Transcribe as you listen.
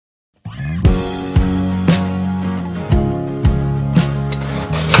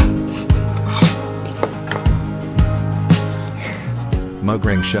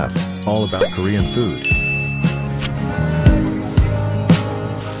Mugraeng Chef, all about Korean food.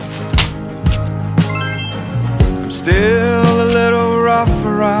 I'm still a little rough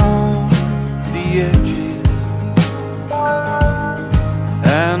around the edges,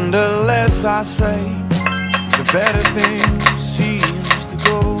 and the less I say, the better things seems to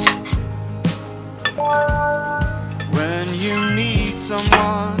go. When you need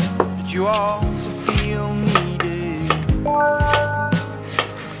someone that you also feel needed,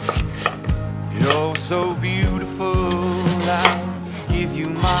 you're so beautiful, I'll give you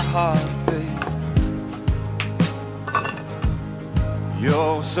my heart, babe.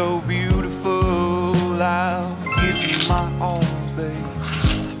 You're so beautiful, I'll give you my all, babe.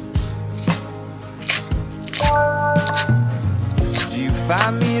 Do you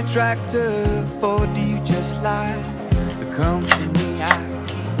find me attractive, or do you just like the company I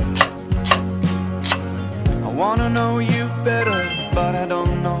keep? I wanna know you better, but I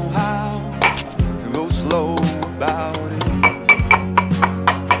don't know how to go slow about it.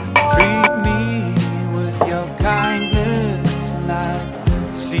 Treat me with your kindness, and I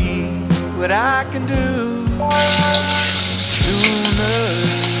see what I can do. Sooner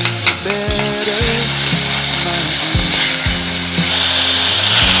the better.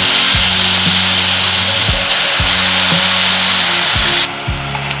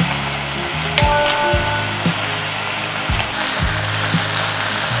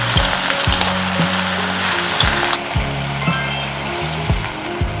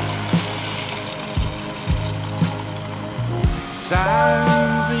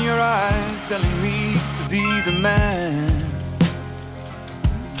 Signs in your eyes telling me to be the man.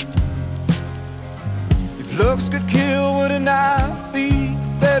 If looks could kill, wouldn't I be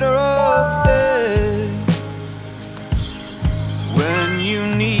better off dead? When you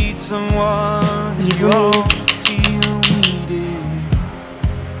need someone, you always feel needed.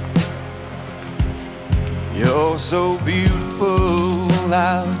 You're so beautiful,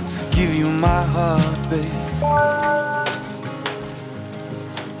 I'll give you my heart, babe.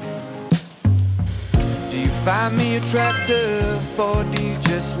 Find me attractive, or do you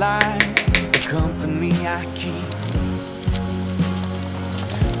just like the company I keep?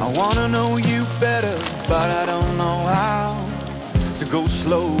 I wanna know you better, but I don't know how to go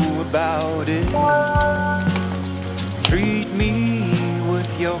slow about it. Treat me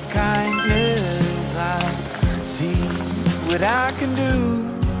with your kindness, I'll see what I can do.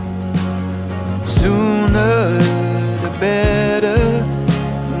 Sooner the better,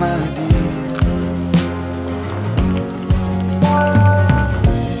 my dear.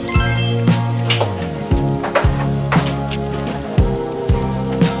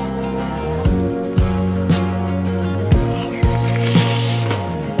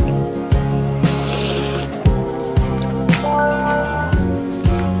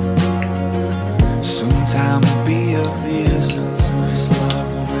 Time will be of the essence, and this love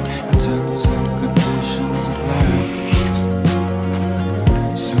will be in terms and conditions applied.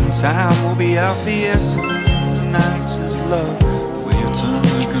 Soon time will be of the essence, and I just love the way your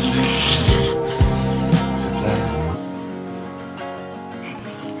terms and conditions